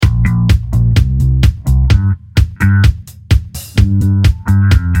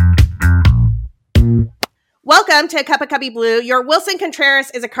Welcome to Cup of Cubby Blue. Your Wilson Contreras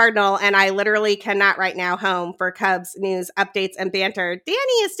is a Cardinal, and I literally cannot right now home for Cubs news, updates, and banter. Danny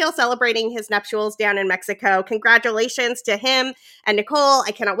is still celebrating his nuptials down in Mexico. Congratulations to him and Nicole.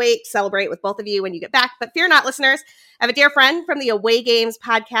 I cannot wait to celebrate with both of you when you get back. But fear not, listeners. I have a dear friend from the Away Games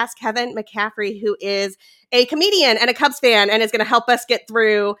podcast, Kevin McCaffrey, who is a comedian and a Cubs fan and is going to help us get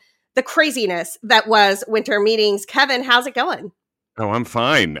through the craziness that was winter meetings. Kevin, how's it going? Oh, I'm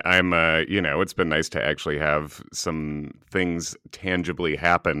fine. I'm, it's been nice to actually have some things tangibly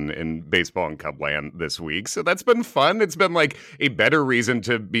happen in baseball and Cubland this week. So that's been fun. It's been like a better reason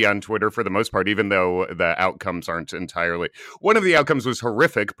to be on Twitter for the most part, even though the outcomes aren't entirely. One of the outcomes was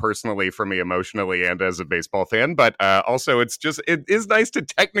horrific personally for me emotionally and as a baseball fan. But also it is nice to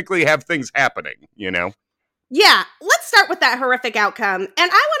technically have things happening, you know? Yeah, let's start with that horrific outcome.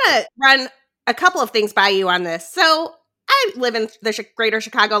 And I want to run a couple of things by you on this. So I live in the greater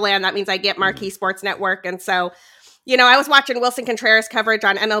Chicagoland. That means I get Marquee Sports Network. And so, I was watching Wilson Contreras coverage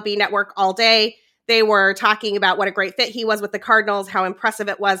on MLB Network all day. They were talking about what a great fit he was with the Cardinals, how impressive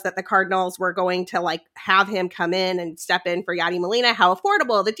it was that the Cardinals were going to have him come in and step in for Yadi Molina, how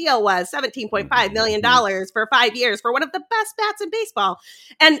affordable the deal was, $17.5 million for 5 years for one of the best bats in baseball.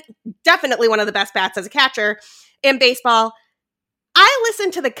 And definitely one of the best bats as a catcher in baseball. I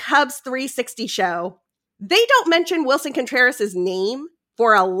listened to the Cubs 360 show. They don't mention Wilson Contreras' name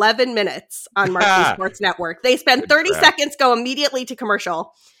for 11 minutes on Marquee Sports Network. They spend 30 seconds, go immediately to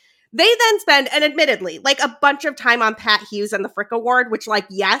commercial. They then spend, and admittedly, a bunch of time on Pat Hughes and the Frick Award, which,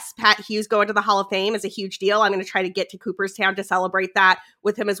 yes, Pat Hughes going to the Hall of Fame is a huge deal. I'm going to try to get to Cooperstown to celebrate that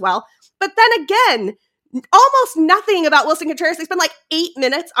with him as well. But then again, almost nothing about Wilson Contreras. They spend 8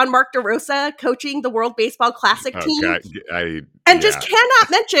 minutes on Mark DeRosa coaching the World Baseball Classic team. Just cannot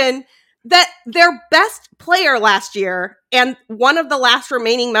mention that their best player last year and one of the last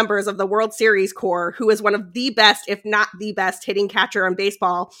remaining members of the World Series core, who is one of the best, if not the best, hitting catcher in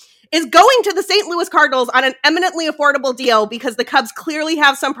baseball, is going to the St. Louis Cardinals on an eminently affordable deal because the Cubs clearly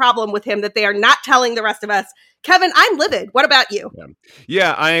have some problem with him that they are not telling the rest of us. Kevin, I'm livid. What about you?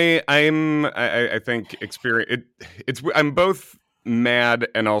 Yeah, I think I'm both mad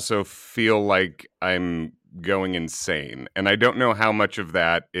and also feel like I'm going insane. And I don't know how much of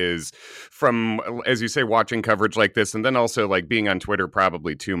that is from, as you say, watching coverage like this, and then also being on Twitter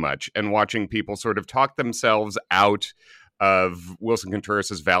probably too much, and watching people sort of talk themselves out of Wilson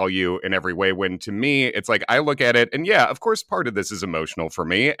Contreras' value in every way, when to me, it's I look at it, and yeah, of course, part of this is emotional for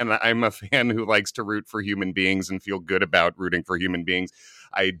me, and I'm a fan who likes to root for human beings and feel good about rooting for human beings.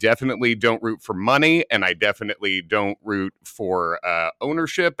 I definitely don't root for money, and I definitely don't root for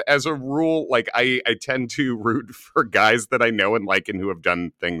ownership as a rule. I tend to root for guys that I know and like and who have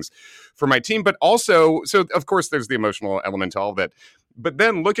done things for my team. But also, so of course, there's the emotional element to all of it. But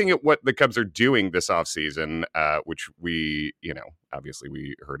then looking at what the Cubs are doing this offseason, which we, obviously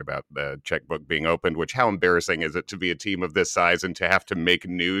we heard about the checkbook being opened, which how embarrassing is it to be a team of this size and to have to make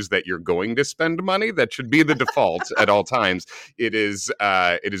news that you're going to spend money? That should be the default at all times. It is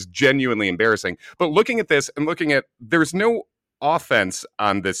genuinely embarrassing. But looking at this and looking at, there's no offense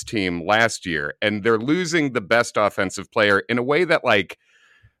on this team last year, and they're losing the best offensive player in a way that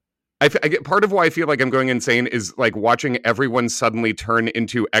I get part of why I feel like I'm going insane is watching everyone suddenly turn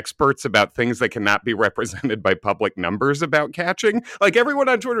into experts about things that cannot be represented by public numbers about catching. Everyone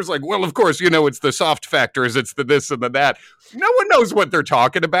on Twitter is well, of course, it's the soft factors, it's the this and the that. No one knows what they're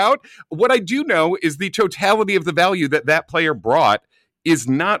talking about. What I do know is the totality of the value that player brought is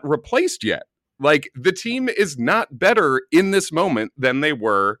not replaced yet. The team is not better in this moment than they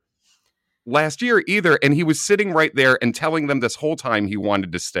were last year either, and he was sitting right there and telling them this whole time he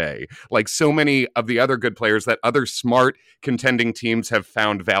wanted to stay, so many of the other good players that other smart contending teams have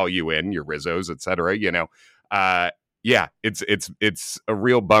found value in, your Rizzos, etc. It's a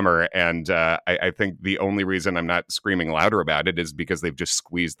real bummer, and I think the only reason I'm not screaming louder about it is because they've just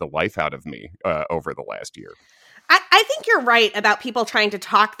squeezed the life out of me over the last year. I think you're right about people trying to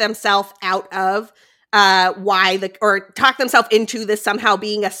talk themselves out of or talk themselves into this somehow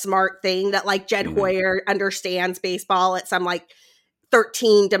being a smart thing that Jed Hoyer understands baseball at some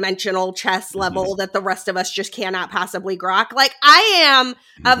 13-dimensional chess level that the rest of us just cannot possibly grok. I am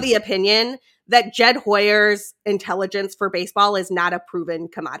of the opinion that Jed Hoyer's intelligence for baseball is not a proven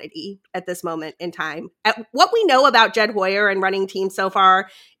commodity at this moment in time. What we know about Jed Hoyer and running teams so far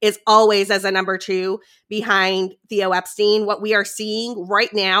is always as a number 2 behind Theo Epstein. What we are seeing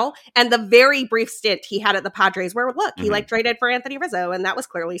right now, and the very brief stint he had at the Padres where, look, he traded for Anthony Rizzo, and that was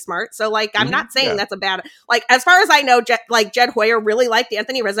clearly smart. So I'm not saying that's a bad, as far as I know, Jed Hoyer really liked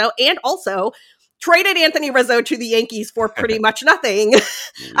Anthony Rizzo and also traded Anthony Rizzo to the Yankees for pretty much nothing,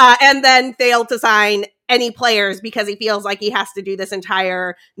 and then failed to sign any players because he feels like he has to do this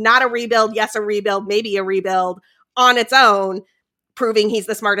entire, not a rebuild, yes, a rebuild, maybe a rebuild on its own, proving he's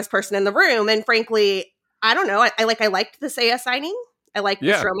the smartest person in the room. And frankly, I don't know. I liked the Seiya signing. I like the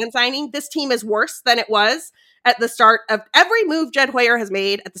Stroman signing. This team is worse than it was at the start of every move Jed Hoyer has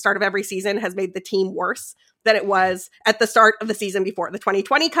made at the start of every season has made the team worse than it was at the start of the season before. The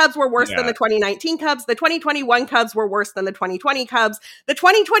 2020 Cubs were worse than the 2019 Cubs. The 2021 Cubs were worse than the 2020 Cubs. The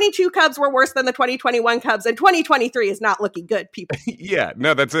 2022 Cubs were worse than the 2021 Cubs. And 2023 is not looking good, people. Yeah,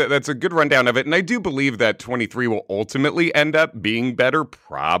 no, that's a good rundown of it. And I do believe that 23 will ultimately end up being better,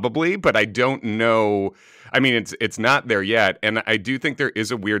 probably, but I don't know. I mean, it's not there yet. And I do think there is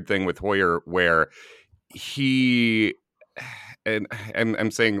a weird thing with Hoyer where he, and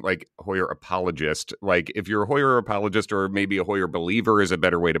I'm saying like Hoyer apologist, like if you're a Hoyer apologist or maybe a Hoyer believer is a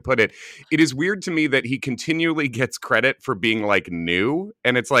better way to put it, it is weird to me that he continually gets credit for being like new.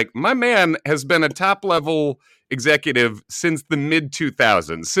 And it's like, my man has been a top level executive since the mid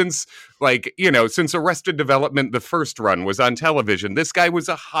 2000s, since like, you know, since Arrested Development, the first run was on television. This guy was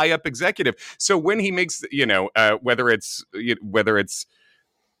a high up executive. So when he makes, you know, whether it's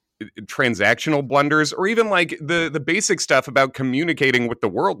transactional blunders or even like the basic stuff about communicating with the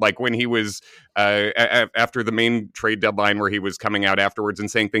world, like when he was after the main trade deadline where he was coming out afterwards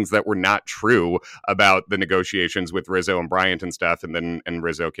and saying things that were not true about the negotiations with Rizzo and Bryant and stuff, and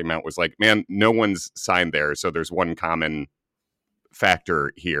Rizzo came out was like, man, no one's signed there, so there's one common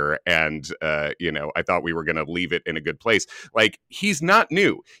factor here, and you know, I thought we were going to leave it in a good place. Like, he's not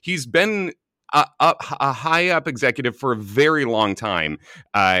new. He's been a high up executive for a very long time.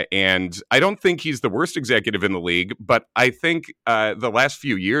 And I don't think he's the worst executive in the league, but I think the last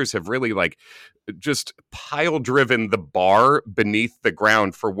few years have really like just pile driven the bar beneath the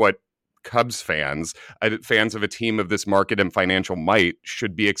ground for what Cubs fans of a team of this market and financial might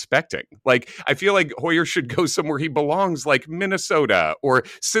should be expecting. Like, I feel like Hoyer should go somewhere he belongs, like Minnesota or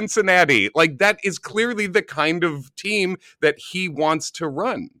Cincinnati. Like, that is clearly the kind of team that he wants to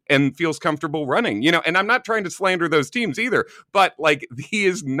run and feels comfortable running, you know, and I'm not trying to slander those teams either, but like, he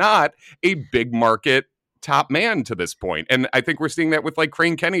is not a big market top man to this point. And I think we're seeing that with like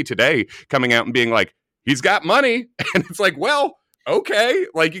Crane Kenny today coming out and being like, he's got money. And it's like, well, okay,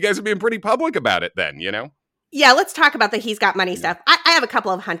 like, you guys are being pretty public about it then, you know? Yeah, let's talk about the he's got money stuff. I have a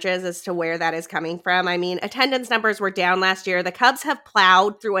couple of hunches as to where that is coming from. I mean, attendance numbers were down last year. The Cubs have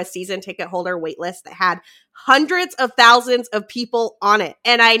plowed through a season ticket holder wait list that had hundreds of thousands of people on it.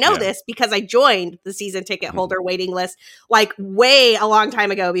 And I know this because I joined the season ticket holder waiting list like way a long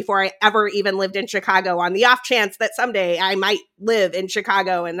time ago before I ever even lived in Chicago, on the off chance that someday I might live in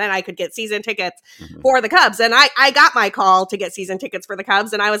Chicago and then I could get season tickets for the Cubs. And I got my call to get season tickets for the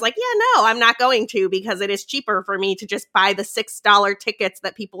Cubs. And I was like, yeah, no, I'm not going to, because it is cheaper for me to just buy the $6 tickets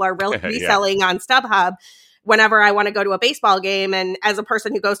that people are reselling on StubHub whenever I want to go to a baseball game. And as a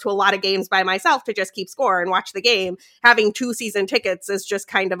person who goes to a lot of games by myself to just keep score and watch the game, having 2 season tickets is just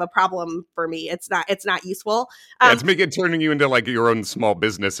kind of a problem for me. It's not useful. It's turning you into like your own small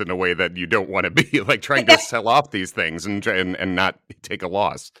business in a way that you don't want to be, like trying to sell off these things and not take a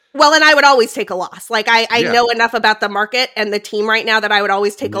loss. Well, and I would always take a loss. Like, I know enough about the market and the team right now that I would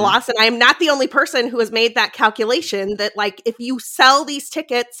always take a loss. And I am not the only person who has made that calculation that, like, if you sell these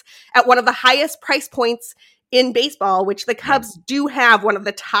tickets at one of the highest price points in baseball, which the Cubs do have one of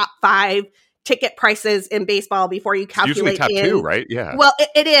the top 5 ticket prices in baseball before you calculate. Usually top 2, right? Yeah. Well,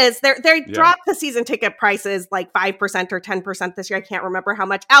 it is. They dropped the season ticket prices like 5% or 10% this year. I can't remember how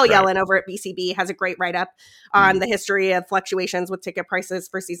much. Al Yellen over at BCB has a great write-up on the history of fluctuations with ticket prices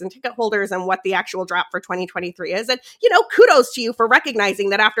for season ticket holders and what the actual drop for 2023 is. And, you know, kudos to you for recognizing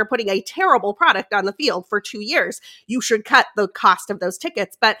that after putting a terrible product on the field for 2 years, you should cut the cost of those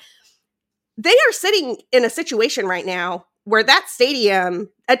tickets. But they are sitting in a situation right now where that stadium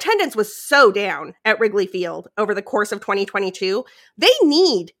attendance was so down at Wrigley Field over the course of 2022. They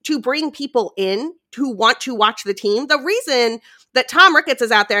need to bring people in who want to watch the team. The reason that Tom Ricketts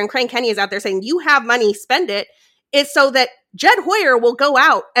is out there and Crane Kenny is out there saying, you have money, spend it, is so that Jed Hoyer will go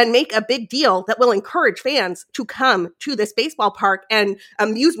out and make a big deal that will encourage fans to come to this baseball park and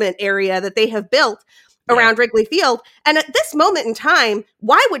amusement area that they have built around Wrigley Field. And at this moment in time,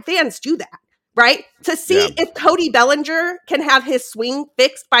 why would fans do that? Right? To see if Cody Bellinger can have his swing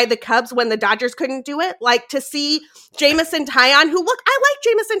fixed by the Cubs when the Dodgers couldn't do it. Like, to see Jameson Taillon, who, look, I like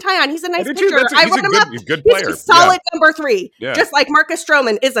Jameson Taillon. He's a nice pitcher. I wrote him up. He's a good player. He's a solid number 3. Yeah. Just like Marcus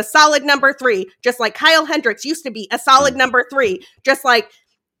Stroman is a solid number 3. Just like Kyle Hendricks used to be a solid number 3. Just like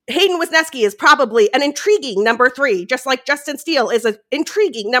Hayden Wisniewski is probably an intriguing number 3. Just like Justin Steele is an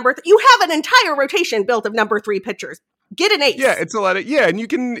intriguing number 3. You have an entire rotation built of number 3 pitchers. Get an ace. Yeah, it's a lot of, and you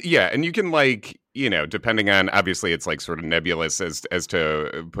can like, depending on, obviously it's like sort of nebulous as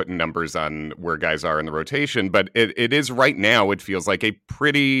to putting numbers on where guys are in the rotation, but it is right now, it feels like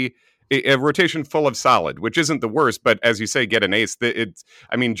a rotation full of solid, which isn't the worst, but as you say, get an ace. Jim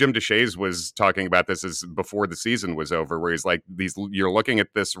Deshaies was talking about this as before the season was over, where he's like, you're looking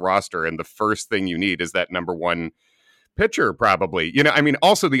at this roster and the first thing you need is that number one pitcher, probably.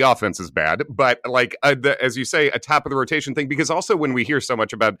 Also the offense is bad, but like as you say, a top of the rotation thing, because also when we hear so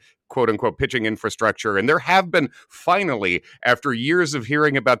much about quote unquote pitching infrastructure, and there have been finally, after years of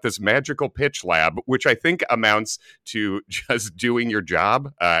hearing about this magical pitch lab, which I think amounts to just doing your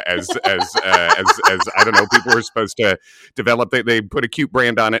job as I don't know, people were supposed to develop. They put a cute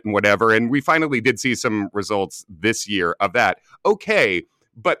brand on it and whatever, and we finally did see some results this year of that. Okay,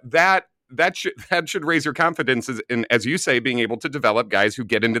 but that should raise your confidence in, as you say, being able to develop guys who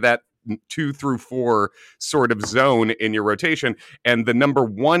get into that 2 through 4 sort of zone in your rotation. And the number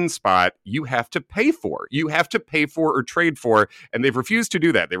one spot you have to pay for. You have to pay for or trade for. And they've refused to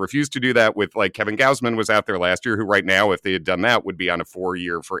do that. They refused to do that with, like, Kevin Gausman was out there last year, who right now, if they had done that, would be on a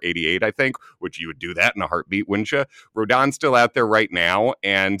 4-year for 88, I think, which you would do that in a heartbeat, wouldn't you? Rodon's still out there right now.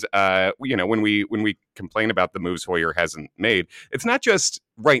 And, when we complain about the moves Hoyer hasn't made, it's not just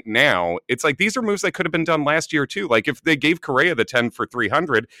right now. It's like, these are moves that could have been done last year too. Like, if they gave Correa the 10 for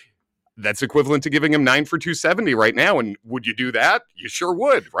 300, that's equivalent to giving him 9 for 270 right now. And would you do that? You sure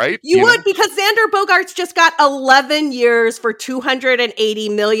would, right? You would, because Xander Bogaerts just got 11 years for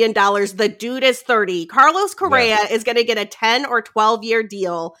 $280 million. The dude is 30. Carlos Correa is going to get a 10 or 12-year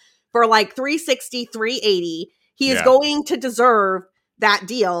deal for like 360, 380. He is going to deserve that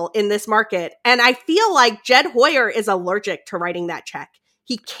deal in this market. And I feel like Jed Hoyer is allergic to writing that check.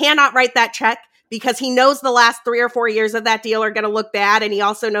 He cannot write that check because he knows the last 3 or 4 years of that deal are going to look bad. And he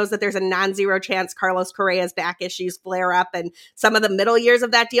also knows that there's a non-zero chance Carlos Correa's back issues flare up and some of the middle years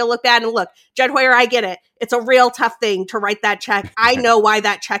of that deal look bad. And look, Jed Hoyer, I get it. It's a real tough thing to write that check. I know why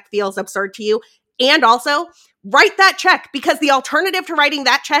that check feels absurd to you. And also, write that check, because the alternative to writing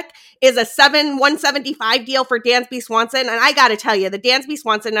that check is a 175 deal for Dansby Swanson. And I got to tell you, the Dansby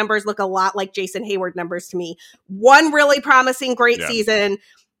Swanson numbers look a lot like Jason Hayward numbers to me. One really promising, great season.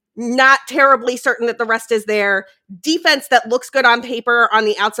 Not terribly certain that the rest is there. Defense that looks good on paper on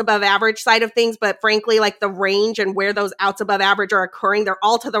the outs above average side of things, but frankly, like the range and where those outs above average are occurring, they're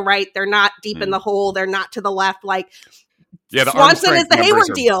all to the right. They're not deep in the hole. They're not to the left. Like, the Swanson is the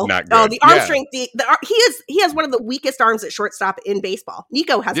Hayward deal. Oh, the arm strength. He has one of the weakest arms at shortstop in baseball.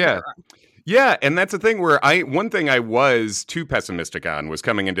 Nico has a better arm. Yeah, and that's the thing where one thing I was too pessimistic on was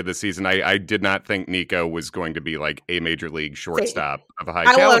coming into the season. I did not think Nico was going to be like a major league shortstop of a high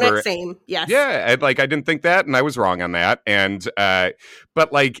caliber. I'll own it, same, yes. Yeah, I didn't think that, and I was wrong on that. And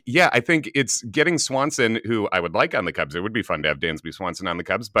but like, yeah, I think it's getting Swanson, who I would like on the Cubs. It would be fun to have Dansby Swanson on the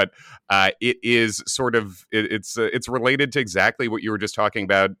Cubs, but it is sort of it's related to exactly what you were just talking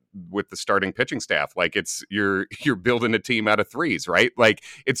about with the starting pitching staff. Like, it's you're building a team out of threes, right? Like,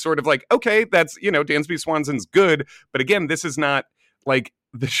 it's sort of like, okay, that's, Dansby Swanson's good, but again, this is not like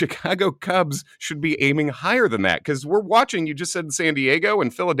the Chicago Cubs should be aiming higher than that, because we're watching, you just said San Diego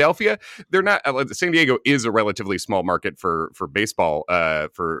and Philadelphia, they're not, San Diego is a relatively small market for baseball,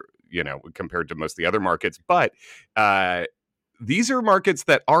 compared to most of the other markets, but these are markets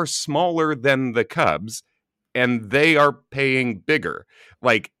that are smaller than the Cubs, and they are paying bigger.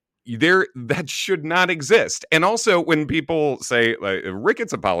 Like, that should not exist. And also, when people say, like,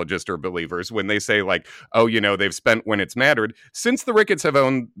 Ricketts apologists or believers, when they say like, oh, they've spent when it's mattered, since the Ricketts have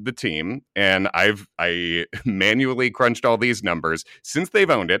owned the team, and I manually crunched all these numbers, since they've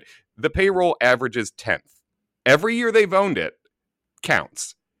owned it, the payroll averages 10th. Every year they've owned it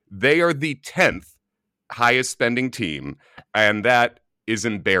counts. They are the 10th highest spending team, and that is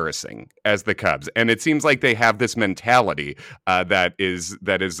embarrassing as the Cubs. And it seems like they have this mentality that is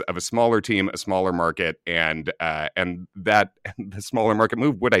of a smaller team, a smaller market, and that the smaller market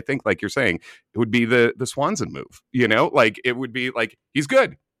move would, I think, like you're saying, it would be the Swanson move. Like, it would be like, he's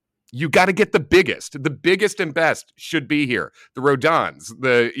good. You got to get the biggest and best should be here. The Rodons,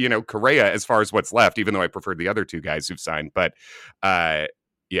 the Correa, as far as what's left, even though I prefer the other two guys who've signed. But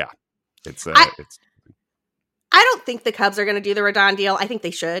it's. I don't think the Cubs are going to do the Rodon deal. I think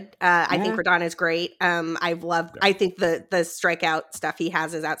they should. I think Rodon is great. I think the strikeout stuff he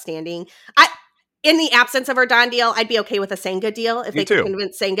has is outstanding. In the absence of a Rodon deal, I'd be okay with a Senga deal if they could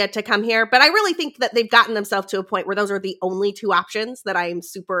convince Senga to come here. But I really think that they've gotten themselves to a point where those are the only two options that I'm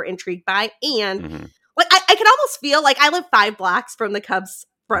super intrigued by. And like, I can almost feel like I live 5 blocks from the Cubs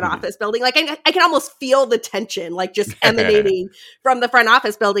front office building. Like I can almost feel the tension, like just emanating from the front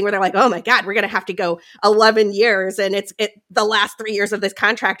office building where they're like, oh my God, we're going to have to go 11 years. And the last 3 years of this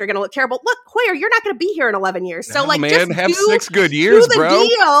contract are going to look terrible. Look, Hoyer, you're not going to be here in 11 years. So just have 6 good years, do the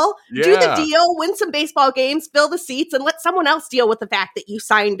bro. Do the deal, win some baseball games, fill the seats, and let someone else deal with the fact that you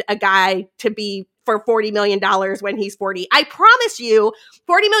signed a guy to be for $40 million when he's 40. I promise you,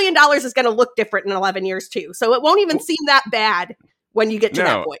 $40 million is going to look different in 11 years too. So it won't even seem that bad when you get to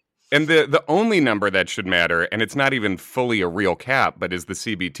that point. And the only number that should matter, and it's not even fully a real cap, but is the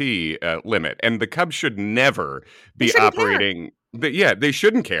CBT limit. And the Cubs should never be operating. They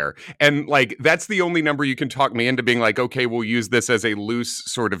shouldn't care. And like, that's the only number you can talk me into being like, okay, we'll use this as a loose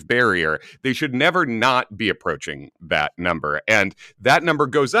sort of barrier. They should never not be approaching that number. And that number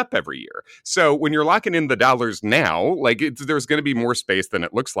goes up every year. So when you're locking in the dollars now, like there's going to be more space than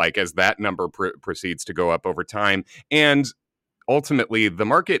it looks like as that number proceeds to go up over time. And ultimately, the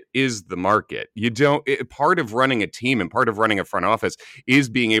market is the market. Part of running a team and part of running a front office is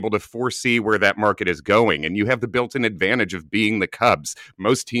being able to foresee where that market is going. And you have the built-in advantage of being the Cubs.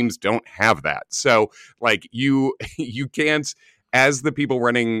 Most teams don't have that. So like you can't, as the people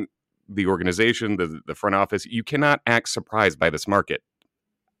running the organization, the front office, you cannot act surprised by this market.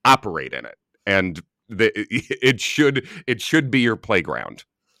 Operate in it. And it should be your playground.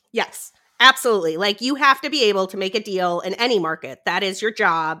 Yes. Absolutely. Like you have to be able to make a deal in any market. That is your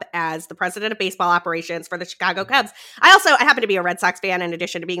job as the president of baseball operations for the Chicago Cubs. I happen to be a Red Sox fan in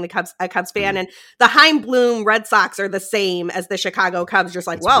addition to being a Cubs fan. And the Chaim Bloom Red Sox are the same as the Chicago Cubs. Just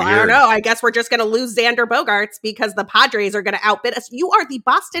like, that's weird. I don't know. I guess we're just going to lose Xander Bogaerts because the Padres are going to outbid us. You are the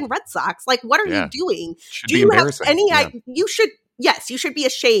Boston Red Sox. Like, what are you doing? Do you have any? You should be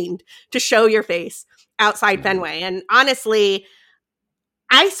ashamed to show your face outside Fenway. And honestly,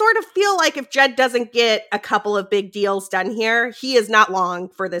 I sort of feel like if Jed doesn't get a couple of big deals done here, he is not long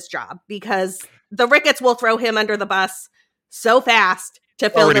for this job because the Ricketts will throw him under the bus so fast to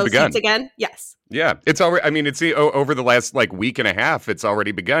fill those seats again. Yes. Yeah, it's already. I mean, it's over the last like week and a half. It's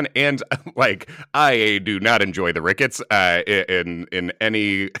already begun, and like I do not enjoy the Ricketts in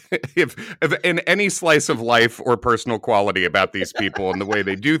any if in any slice of life or personal quality about these people and the way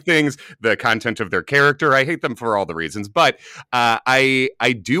they do things, the content of their character. I hate them for all the reasons, but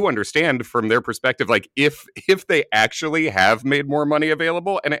I do understand from their perspective. Like if they actually have made more money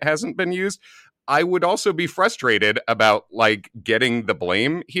available and it hasn't been used, I would also be frustrated about like getting the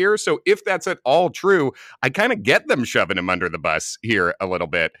blame here. So if that's at all true, I kind of get them shoving him under the bus here a little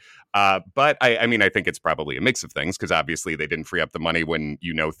bit. But I mean, I think it's probably a mix of things because obviously they didn't free up the money when,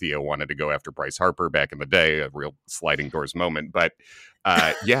 Theo wanted to go after Bryce Harper back in the day, a real sliding doors moment. But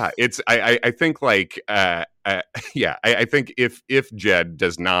it's I think like I think if Jed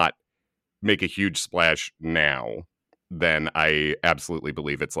does not make a huge splash now, then I absolutely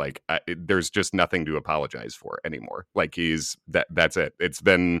believe it's like there's just nothing to apologize for anymore. Like that's it. It's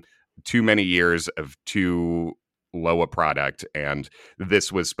been too many years of too low a product, and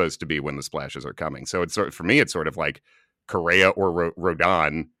this was supposed to be when the splashes are coming. So it's for me, it's sort of like Correa or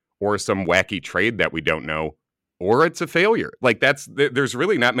Rodon or some wacky trade that we don't know, or it's a failure. Like there's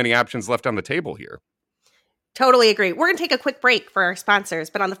really not many options left on the table here. Totally agree. We're going to take a quick break for our sponsors,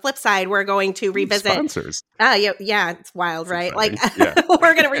 but on the flip side, we're going to revisit sponsors. Yeah, it's wild, right? Like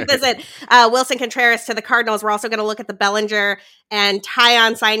we're going to revisit Wilson Contreras to the Cardinals. We're also going to look at the Bellinger and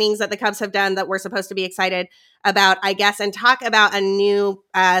Taillon signings that the Cubs have done that we're supposed to be excited about, I guess, and talk about a new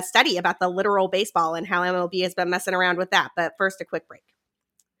study about the literal baseball and how MLB has been messing around with that. But first, a quick break.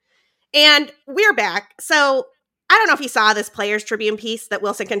 And we're back. So I don't know if you saw this Players Tribune piece that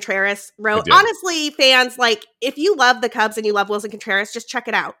Wilson Contreras wrote. Honestly, fans, like, if you love the Cubs and you love Wilson Contreras, just check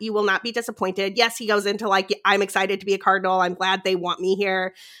it out. You will not be disappointed. Yes, he goes into, like, I'm excited to be a Cardinal. I'm glad they want me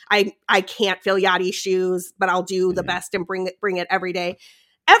here. I can't fill Yadi's shoes, but I'll do the best and bring it every day.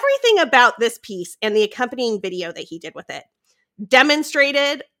 Everything about this piece and the accompanying video that he did with it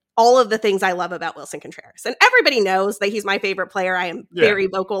demonstrated all of the things I love about Wilson Contreras. And everybody knows that he's my favorite player. I am very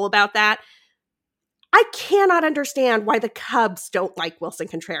vocal about that. I cannot understand why the Cubs don't like Wilson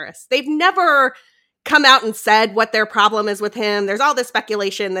Contreras. They've never come out and said what their problem is with him. There's all this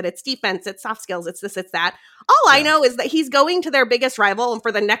speculation that it's defense, it's soft skills, it's this, it's that. All I know is that he's going to their biggest rival, and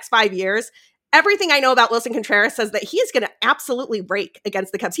for the next 5 years, everything I know about Wilson Contreras says that he's going to absolutely break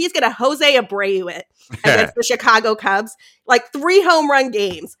against the Cubs. He's going to Jose Abreu it against the Chicago Cubs, like 3 home run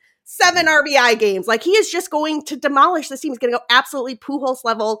games, 7 RBI games. Like, he is just going to demolish this team. He's going to go absolutely Pujols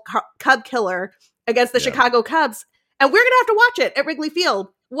level Cub killer against the Chicago Cubs. And we're going to have to watch it at Wrigley Field.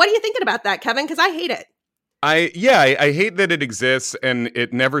 What are you thinking about that, Kevin? Because I hate it. I hate that it exists, and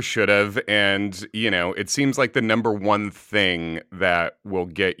it never should have. And, it seems like the number one thing that will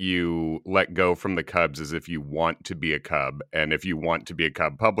get you let go from the Cubs is if you want to be a Cub, and if you want to be a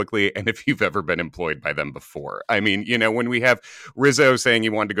Cub publicly, and if you've ever been employed by them before. I mean, when we have Rizzo saying he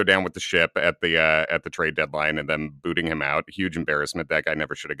wanted to go down with the ship at the trade deadline and then booting him out, huge embarrassment. That guy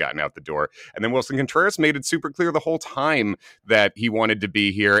never should have gotten out the door. And then Wilson Contreras made it super clear the whole time that he wanted to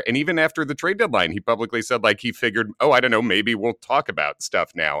be here. And even after the trade deadline, he publicly said, like, he figured, I don't know, maybe we'll talk about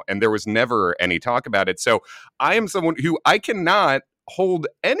stuff now. And there was never any talk about it. So I am someone who I cannot hold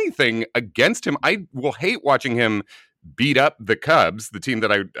anything against him. I will hate watching him beat up the Cubs, the team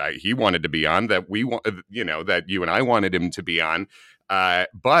that he wanted to be on, that we want, that you and I wanted him to be on.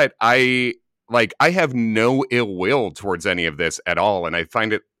 But I have no ill will towards any of this at all. And I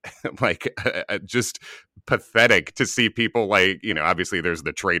find it just pathetic to see people obviously there's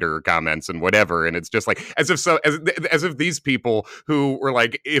the traitor comments and whatever, and it's just like as if these people who were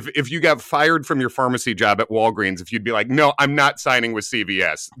like, if you got fired from your pharmacy job at Walgreens, if you'd be like, no, I'm not signing with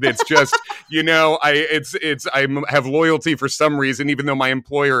CVS. It's just I have loyalty for some reason, even though my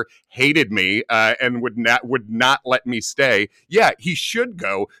employer hated me and would not let me stay. Yeah, he should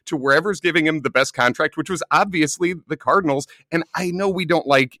go to wherever's giving him the best contract, which was obviously the Cardinals. And I know we don't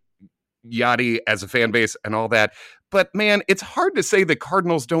like Yachty as a fan base and all that, but man, it's hard to say the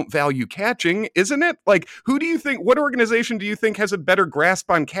Cardinals don't value catching, isn't it? Like, what organization do you think has a better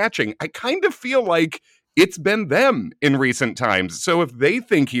grasp on catching? I kind of feel like it's been them in recent times. So if they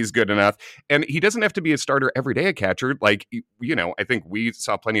think he's good enough, and he doesn't have to be a starter every day, a catcher, I think we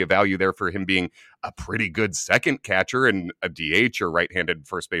saw plenty of value there for him being a pretty good second catcher and a DH or right-handed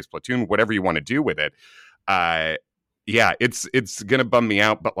first base platoon, whatever you want to do with it. Yeah, it's gonna bum me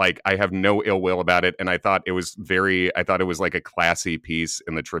out, but I have no ill will about it. And I thought it was like a classy piece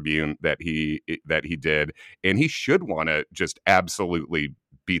in the Tribune that he did, and he should want to just absolutely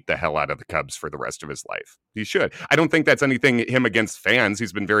beat the hell out of the Cubs for the rest of his life. He should. I don't think that's anything him against fans.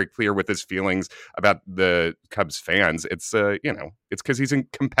 He's been very clear with his feelings about the Cubs fans. It's it's because he's a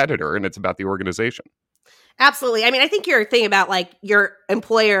competitor, and it's about the organization. Absolutely. I mean, I think your thing about your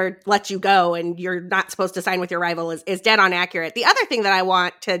employer lets you go and you're not supposed to sign with your rival is dead on accurate. The other thing that I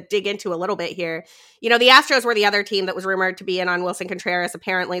want to dig into a little bit here, the Astros were the other team that was rumored to be in on Wilson Contreras.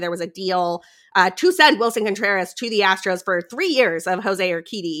 Apparently there was a deal to send Wilson Contreras to the Astros for 3 years of Jose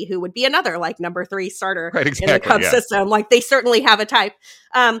Urquidy, who would be another number 3 starter in the Cubs system. They certainly have a type.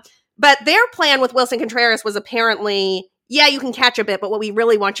 But their plan with Wilson Contreras was apparently, yeah, you can catch a bit, but what we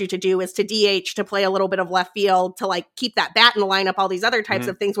really want you to do is to DH, to play a little bit of left field, to keep that bat in the lineup, all these other types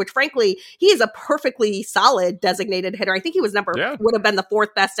of things, which frankly, he is a perfectly solid designated hitter. I think he was would have been the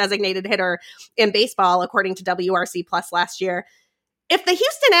 4th best designated hitter in baseball, according to WRC Plus last year. If the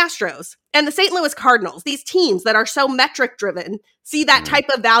Houston Astros and the St. Louis Cardinals, these teams that are so metric driven, see that type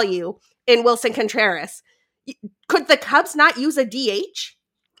of value in Wilson Contreras, could the Cubs not use a DH?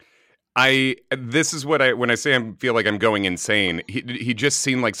 This is when I say I feel like I'm going insane. He just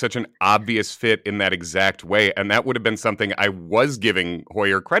seemed like such an obvious fit in that exact way, and that would have been something I was giving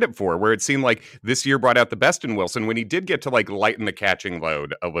Hoyer credit for, where it seemed like this year brought out the best in Wilson when he did get to lighten the catching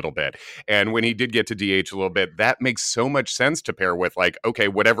load a little bit, and when he did get to DH a little bit. That makes so much sense to pair with okay,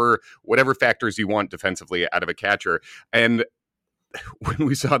 whatever factors you want defensively out of a catcher. And when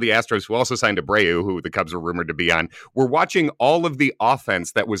we saw the Astros, who also signed Abreu, who the Cubs were rumored to be on, we're watching all of the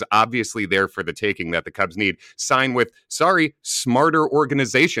offense that was obviously there for the taking that the Cubs need sign with, smarter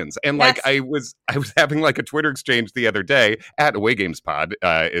organizations. And yes. I was having a Twitter exchange the other day at Away Games Pod,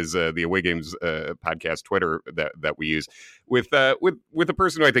 is the Away Games podcast Twitter that we use with a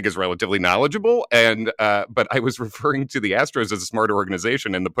person who I think is relatively knowledgeable. And but I was referring to the Astros as a smarter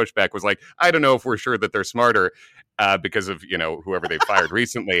organization, and the pushback was I don't know if we're sure that they're smarter because of whoever they fired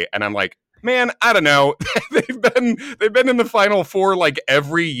recently. And I'm like, man, I don't know. they've been in the Final Four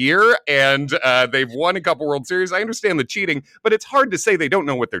every year, and they've won a couple World Series. I understand the cheating, but it's hard to say they don't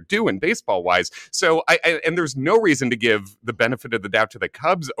know what they're doing baseball wise. So and there's no reason to give the benefit of the doubt to the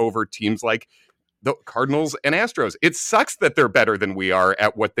Cubs over teams like the Cardinals and Astros. It sucks that they're better than we are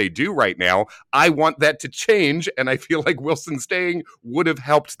at what they do right now. I want that to change, and I feel like Wilson staying would have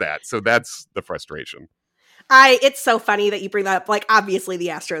helped that. So that's the frustration. It's so funny that you bring that up. Obviously, the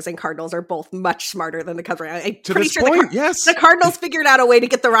Astros and Cardinals are both much smarter than the Cubs right now. I'm to pretty this sure point, yes. The Cardinals figured out a way to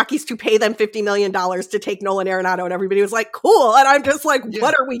get the Rockies to pay them $50 million to take Nolan Arenado, and everybody was like, cool. And I'm just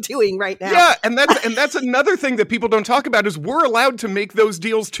what are we doing right now? Yeah, and that's another thing that people don't talk about is we're allowed to make those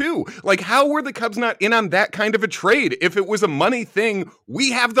deals too. How were the Cubs not in on that kind of a trade? If it was a money thing,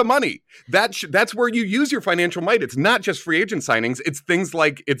 we have the money. That's where you use your financial might. It's not just free agent signings. It's things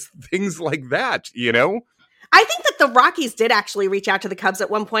like that, I think that the Rockies did actually reach out to the Cubs at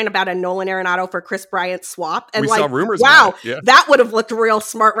one point about a Nolan Arenado for Chris Bryant swap. And we saw rumors wow, about it. Yeah. that would have looked real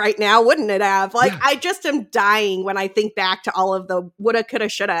smart right now, wouldn't it have? Like, Yeah. I just am dying when I think back to all of the woulda, coulda,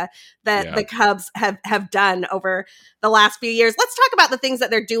 shoulda that the Cubs have done over the last few years. Let's talk about the things that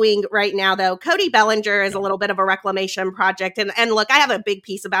they're doing right now, though. Cody Bellinger is a little bit of a reclamation project. And look, I have a big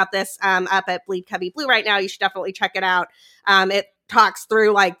piece about this up at Bleed Cubby Blue right now. You should definitely check it out. It talks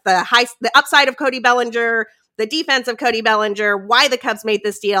through like the upside of Cody Bellinger, the defense of Cody Bellinger, why the Cubs made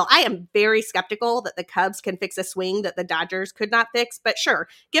this deal. I am very skeptical that the Cubs can fix a swing that the Dodgers could not fix, but sure,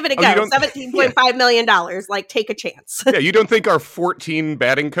 give it a go. $17.5 million. Like, take a chance. Yeah, you don't think our 14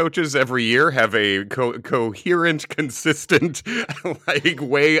 batting coaches every year have a coherent, consistent like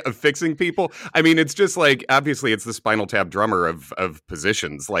way of fixing people? I mean, it's just like, obviously it's the Spinal Tap drummer of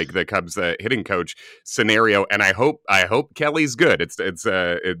positions, like the Cubs hitting coach scenario. And I hope Kelly's good.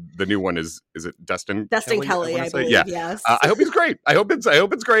 The new one is it Dustin Kelly, I believe. Yeah. Yes. I hope he's great. I hope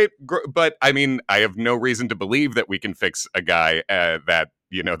it's great. But I mean, I have no reason to believe that we can fix a guy that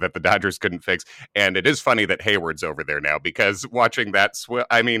the Dodgers couldn't fix. And it is funny that Hayward's over there now, because watching that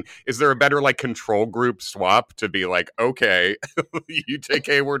I mean, is there a better like control group swap to be like, okay, you take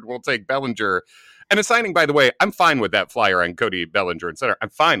Hayward, we'll take Bellinger. And a signing, by the way, I'm fine with that flyer on Cody Bellinger and center. I'm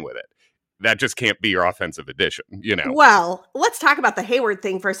fine with it. That just can't be your offensive addition, Well, let's talk about the Hayward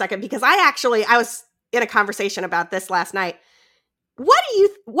thing for a second, because I was in a conversation about this last night.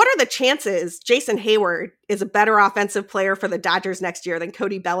 What are the chances Jason Hayward is a better offensive player for the Dodgers next year than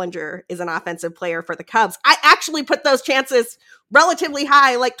Cody Bellinger is an offensive player for the Cubs? I actually put those chances relatively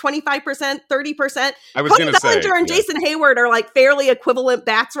high, like 25%, 30%. Cody Bellinger and Jason Hayward are like fairly equivalent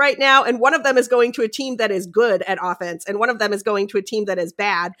bats right now, and one of them is going to a team that is good at offense, and one of them is going to a team that is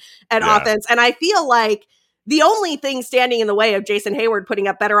bad at offense. And I feel like the only thing standing in the way of Jason Hayward putting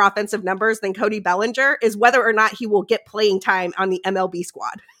up better offensive numbers than Cody Bellinger is whether or not he will get playing time on the MLB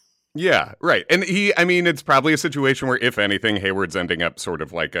squad. Yeah, right. And it's probably a situation where, if anything, Hayward's ending up sort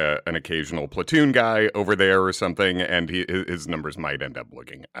of like an occasional platoon guy over there or something, and his numbers might end up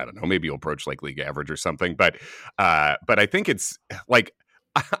looking, I don't know, maybe he'll approach like league average or something. But I think it's like,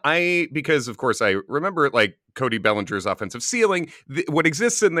 because of course I remember like Cody Bellinger's offensive ceiling. What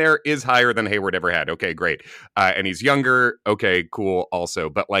exists in there is higher than Hayward ever had. Okay, great. And he's younger. Okay, cool. Also,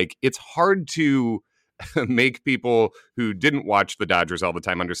 but like, it's hard to make people who didn't watch the Dodgers all the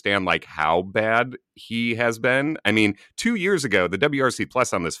time understand like how bad he has been. I mean, 2 years ago, the WRC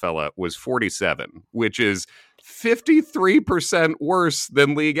plus on this fella was 47, which is 53% worse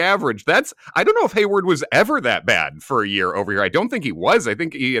than league average. I don't know if Hayward was ever that bad for a year over here. I don't think he was. I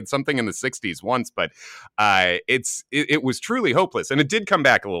think he had something in the 60s once, but it was truly hopeless. And it did come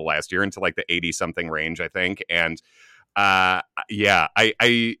back a little last year into like the 80 something range, I think. And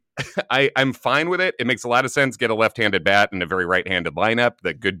I'm fine with it. It makes a lot of sense. Get a left-handed bat in a very right-handed lineup.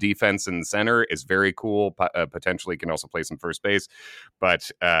 The good defense in the center is very cool. Potentially can also play some first base.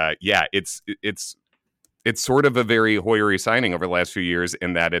 But it's sort of a very Hoyery signing over the last few years,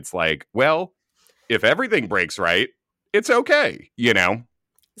 in that it's like, well, if everything breaks right, it's okay,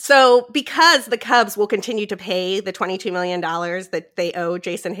 So because the Cubs will continue to pay the $22 million that they owe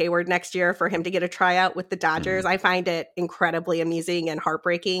Jason Hayward next year for him to get a tryout with the Dodgers, I find it incredibly amusing and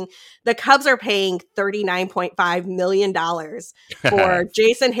heartbreaking. The Cubs are paying $39.5 million for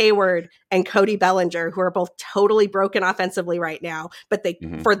Jason Hayward and Cody Bellinger, who are both totally broken offensively right now. But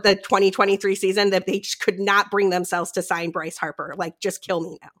for the 2023 season, that they just could not bring themselves to sign Bryce Harper. Like, just kill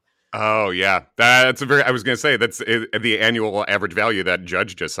me now. Oh, yeah. I was going to say, that's the annual average value that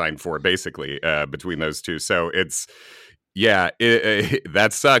Judge just signed for, basically, between those two. So it's, that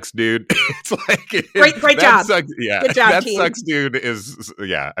sucks, dude. It's like, great job. Sucks. Yeah. Good job, that team. sucks, dude,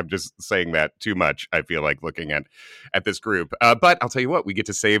 I'm just saying that too much, I feel like, looking at this group. But I'll tell you what, we get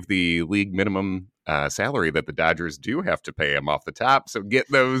to save the league minimum salary that the Dodgers do have to pay him off the top. So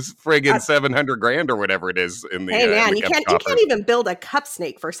get those friggin' $700,000 or whatever it is in the. Hey man, you can't even build a cup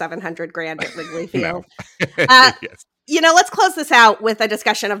snake for $700,000 at Wrigley Field. Yes. Let's close this out with a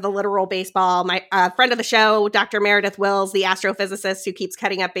discussion of the literal baseball. My friend of the show, Dr. Meredith Wills, the astrophysicist who keeps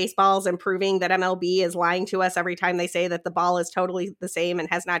cutting up baseballs and proving that MLB is lying to us every time they say that the ball is totally the same and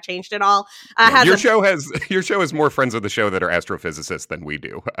has not changed at all. Your show has more friends of the show that are astrophysicists than we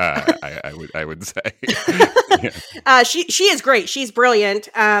do. I would say. She is great. She's brilliant.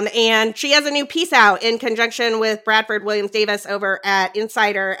 And she has a new piece out in conjunction with Bradford Williams Davis over at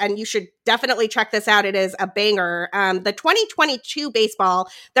Insider. And you should definitely check this out. It is a banger. The 2022 baseball,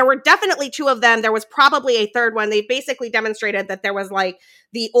 there were definitely two of them. There was probably a third one. They basically demonstrated that there was like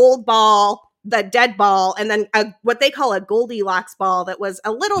the old ball the dead ball, and then what they call a Goldilocks ball that was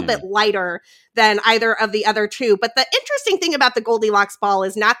a little bit lighter than either of the other two. But the interesting thing about the Goldilocks ball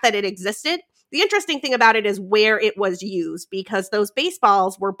is not that it existed. The interesting thing about it is where it was used, because those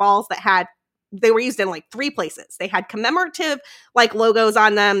baseballs were balls that they were used in like 3 places. They had commemorative like logos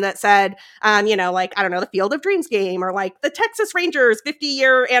on them that said, like, I don't know, the Field of Dreams game, or like the Texas Rangers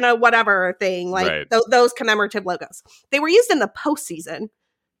 50-year and a whatever thing, like those commemorative logos. They were used in the postseason,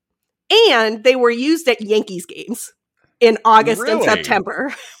 and they were used at Yankees games in August and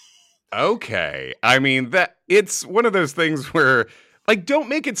September. Okay. I mean, that it's one of those things where, like, don't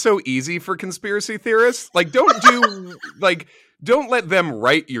make it so easy for conspiracy theorists. Like, don't do don't let them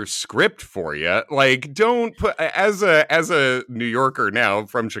write your script for you. Like, don't put, as a New Yorker now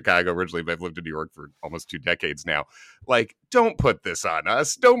from Chicago originally, but I've lived in New York for almost 2 decades now. Like, don't put this on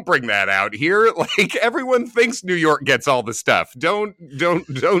us. Don't bring that out here. Like, everyone thinks New York gets all the stuff. Don't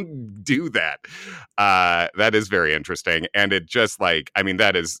do that. That is very interesting. And it just, like, I mean,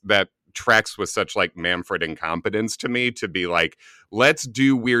 that tracks with such like Manfred incompetence to me, to be like, let's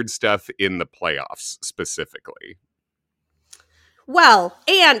do weird stuff in the playoffs specifically. Well,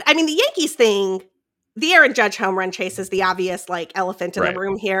 and I mean, the Yankees thing, the Aaron Judge home run chase is the obvious like elephant in the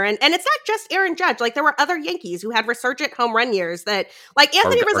room here. And it's not just Aaron Judge. Like, there were other Yankees who had resurgent home run years, that like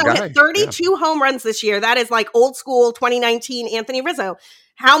Anthony Rizzo hit 32 home runs this year. That is like old school 2019 Anthony Rizzo.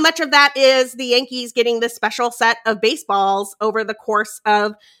 How much of that is the Yankees getting this special set of baseballs over the course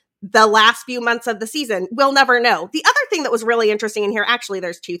of the last few months of the season? We'll never know. The other thing that was really interesting in here, actually,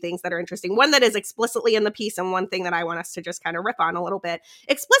 there's 2 things that are interesting. One that is explicitly in the piece, and one thing that I want us to just kind of riff on a little bit.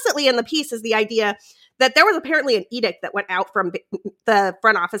 Explicitly in the piece is the idea that there was apparently an edict that went out from the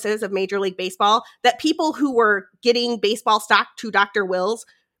front offices of Major League Baseball that people who were getting baseball stock to Dr. Wills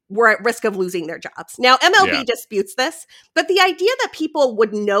were at risk of losing their jobs. Now, MLB disputes this, but the idea that people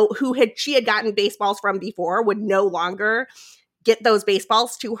would know she had gotten baseballs from before would no longer get those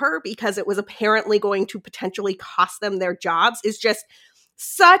baseballs to her because it was apparently going to potentially cost them their jobs is just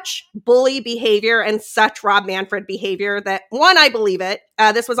such bully behavior and such Rob Manfred behavior that, one, I believe it.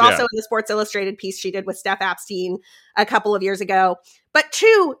 This was also in the Sports Illustrated piece she did with Steph Apstein a couple of years ago. But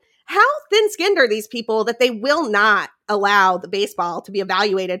 2, how thin-skinned are these people that they will not allow the baseball to be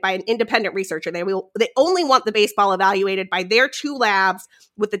evaluated by an independent researcher? They only want the baseball evaluated by their 2 labs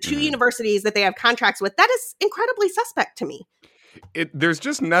with the 2 universities that they have contracts with. That is incredibly suspect to me. There's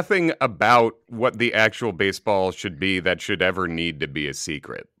just nothing about what the actual baseball should be that should ever need to be a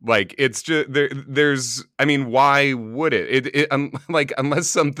secret. Like, it's just there's I mean, why would it? Like, unless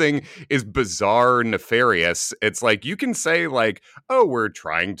something is bizarre, nefarious, it's like you can say like, oh, we're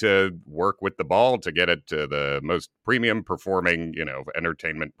trying to work with the ball to get it to the most premium performing,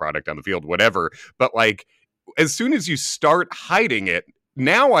 entertainment product on the field, whatever. But like, as soon as you start hiding it,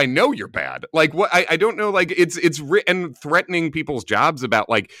 now I know you're bad. Like, what I don't know. Like, it's and threatening people's jobs about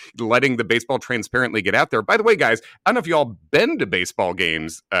like letting the baseball transparently get out there. By the way, guys, I don't know if y'all been to baseball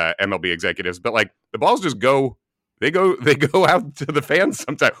games, MLB executives, but like the balls just go. They go out to the fans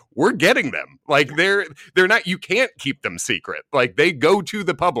sometimes. We're getting them. Like, they're not. You can't keep them secret. Like, they go to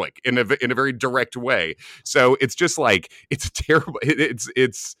the public in a very direct way. So it's just like, it's terrible.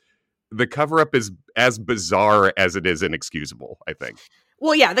 It's the cover up is as bizarre as it is inexcusable, I think.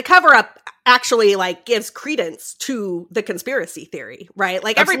 Well, yeah, the cover-up actually like gives credence to the conspiracy theory, right?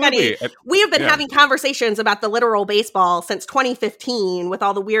 Like, everybody, we have been having conversations about the literal baseball since 2015 with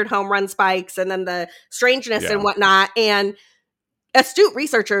all the weird home run spikes and then the strangeness and whatnot. And astute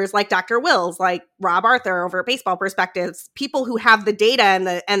researchers like Dr. Wills, like Rob Arthur over at Baseball Perspectives, people who have the data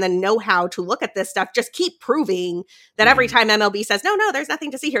and the know-how to look at this stuff, just keep proving that every time MLB says, no, there's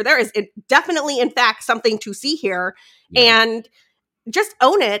nothing to see here, there is definitely, in fact, something to see here. And just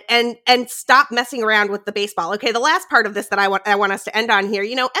own it and stop messing around with the baseball. Okay, the last part of this that I want us to end on here,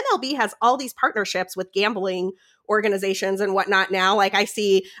 MLB has all these partnerships with gambling organizations and whatnot now. Like, I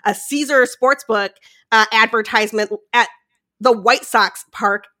see a Caesar Sportsbook advertisement at the White Sox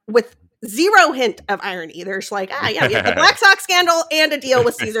park with zero hint of irony. There's like, the Black Sox scandal and a deal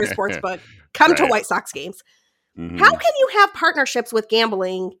with Caesar Sportsbook. Come to White Sox games. Mm-hmm. How can you have partnerships with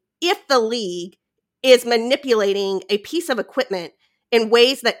gambling if the league is manipulating a piece of equipment in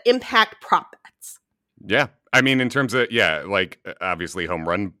ways that impact prop bets? Yeah. I mean, in terms of, like, obviously home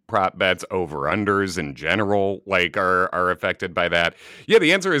run prop bets, over-unders in general, like, are affected by that. Yeah,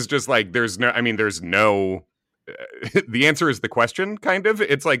 the answer is just, like, the answer is the question, kind of.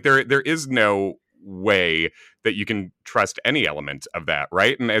 It's like there is no way that you can trust any element of that,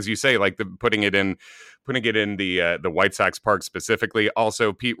 right? And as you say, like putting it in the White Sox park specifically.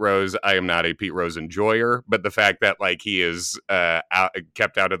 Also, Pete Rose, I am not a Pete Rose enjoyer, but the fact that like he is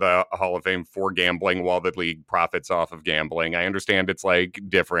kept out of the Hall of Fame for gambling while the league profits off of gambling. I understand it's like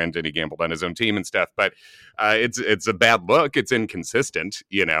different and he gambled on his own team and stuff, but it's a bad look. It's inconsistent,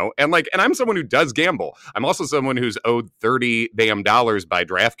 you know? And I'm someone who does gamble. I'm also someone who's owed $30 damn by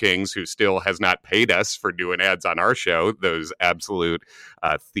DraftKings, who still has not paid us for doing ads on our show, those absolute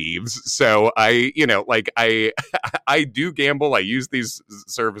thieves. So I do gamble. I use these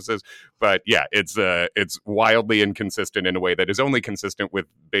services, but yeah, it's wildly inconsistent in a way that is only consistent with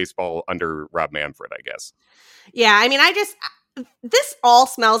baseball under Rob Manfred, I guess. Yeah, I mean, this all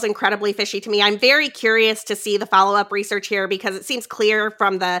smells incredibly fishy to me. I'm very curious to see the follow-up research here, because it seems clear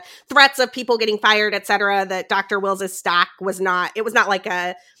from the threats of people getting fired, et cetera, that Dr. Wills's stock was not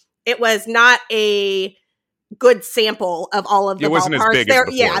a good sample of all of the ballparks.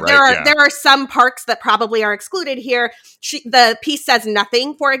 There are some parks that probably are excluded here. The piece says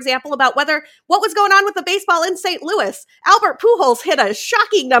nothing, for example, about what was going on with the baseball in St. Louis. Albert Pujols hit a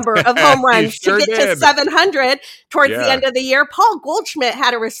shocking number of home runs to get to 700 towards the end of the year. Paul Goldschmidt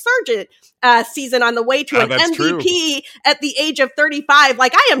had a resurgent season on the way to an MVP at the age of 35.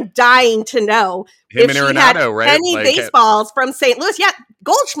 Like, I am dying to know him and Arenado, right? Any baseballs from St. Louis. Yeah,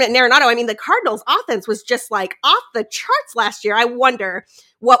 Goldschmidt and Arenado. I mean, the Cardinals' offense was just like off the charts last year. I wonder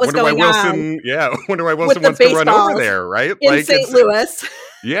what was going on. Yeah, I wonder why Wilson wants to run over there, right? In St. Louis.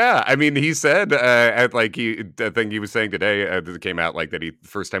 Yeah, I mean, he said, I think he was saying today, that came out, like, that the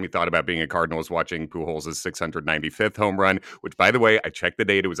first time he thought about being a Cardinal was watching Pujols' 695th home run, which, by the way, I checked the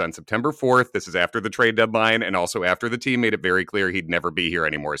date. It was on September 4th. This is after the trade deadline, and also after the team made it very clear he'd never be here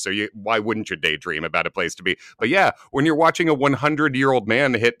anymore. So why wouldn't you daydream about a place to be? But yeah, when you're watching a 100-year-old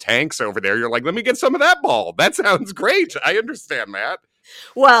man hit tanks over there, you're like, let me get some of that ball. That sounds great. I understand, Matt.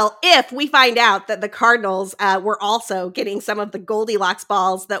 Well, if we find out that the Cardinals were also getting some of the Goldilocks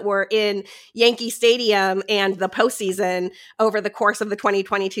balls that were in Yankee Stadium and the postseason over the course of the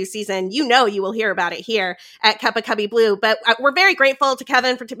 2022 season, you will hear about it here at Cup of Cubby Blue. But we're very grateful to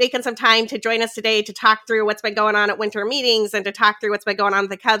Kevin for making some time to join us today to talk through what's been going on at winter meetings and to talk through what's been going on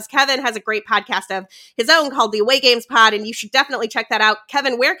with the Cubs. Kevin has a great podcast of his own called the Away Games Pod, and you should definitely check that out.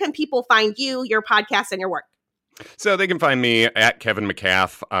 Kevin, where can people find you, your podcast, and your work? So they can find me at Kevin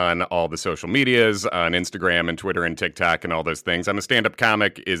McCaff on all the social medias, on Instagram and Twitter and TikTok and all those things. I'm a stand-up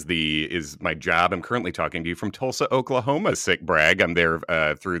comic is my job. I'm currently talking to you from Tulsa, Oklahoma. Sick brag. I'm there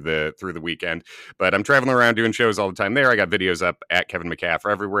through the weekend, but I'm traveling around doing shows all the time there. I got videos up at Kevin McCaff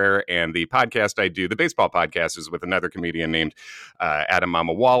everywhere, and the podcast I do, the baseball podcast, is with another comedian named Adam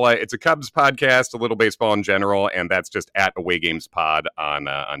Mamawala. It's a Cubs podcast, a little baseball in general, and that's just at Away Games Pod on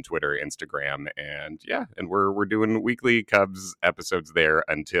Twitter, Instagram, and we're doing weekly Cubs episodes there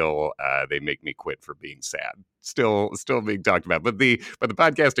until they make me quit for being sad. Still being talked about, but the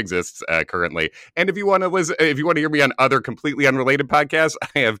podcast exists currently. And if you want to listen, if you want to hear me on other completely unrelated podcasts,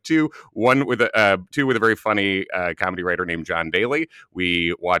 I have two with a very funny comedy writer named John Daly.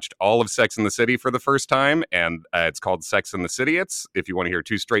 We watched all of Sex and the City for the first time, and it's called Sex and the Cityots. If you want to hear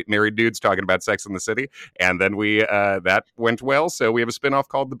two straight married dudes talking about Sex and the City, and then we that went well, so we have a spinoff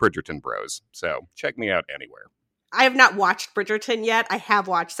called The Bridgerton Bros. So check me out anywhere. I have not watched Bridgerton yet. I have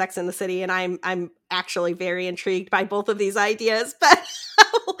watched Sex and the City, and I'm actually very intrigued by both of these ideas. But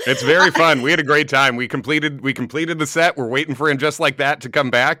it's very fun. We had a great time. We completed the set. We're waiting for And Just Like That to come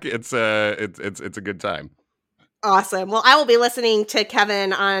back. It's a good time. Awesome. Well, I will be listening to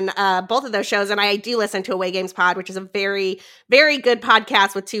Kevin on both of those shows, and I do listen to Away Games Pod, which is a very, very good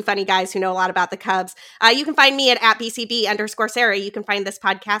podcast with two funny guys who know a lot about the Cubs. You can find me at @BCB_Sarah. You can find this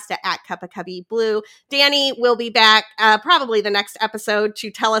podcast at Cup of Cubby Blue. Danny will be back probably the next episode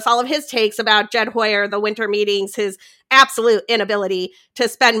to tell us all of his takes about Jed Hoyer, the winter meetings, his absolute inability to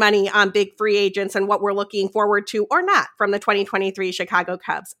spend money on big free agents, and what we're looking forward to or not from the 2023 Chicago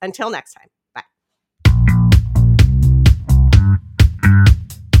Cubs. Until next time.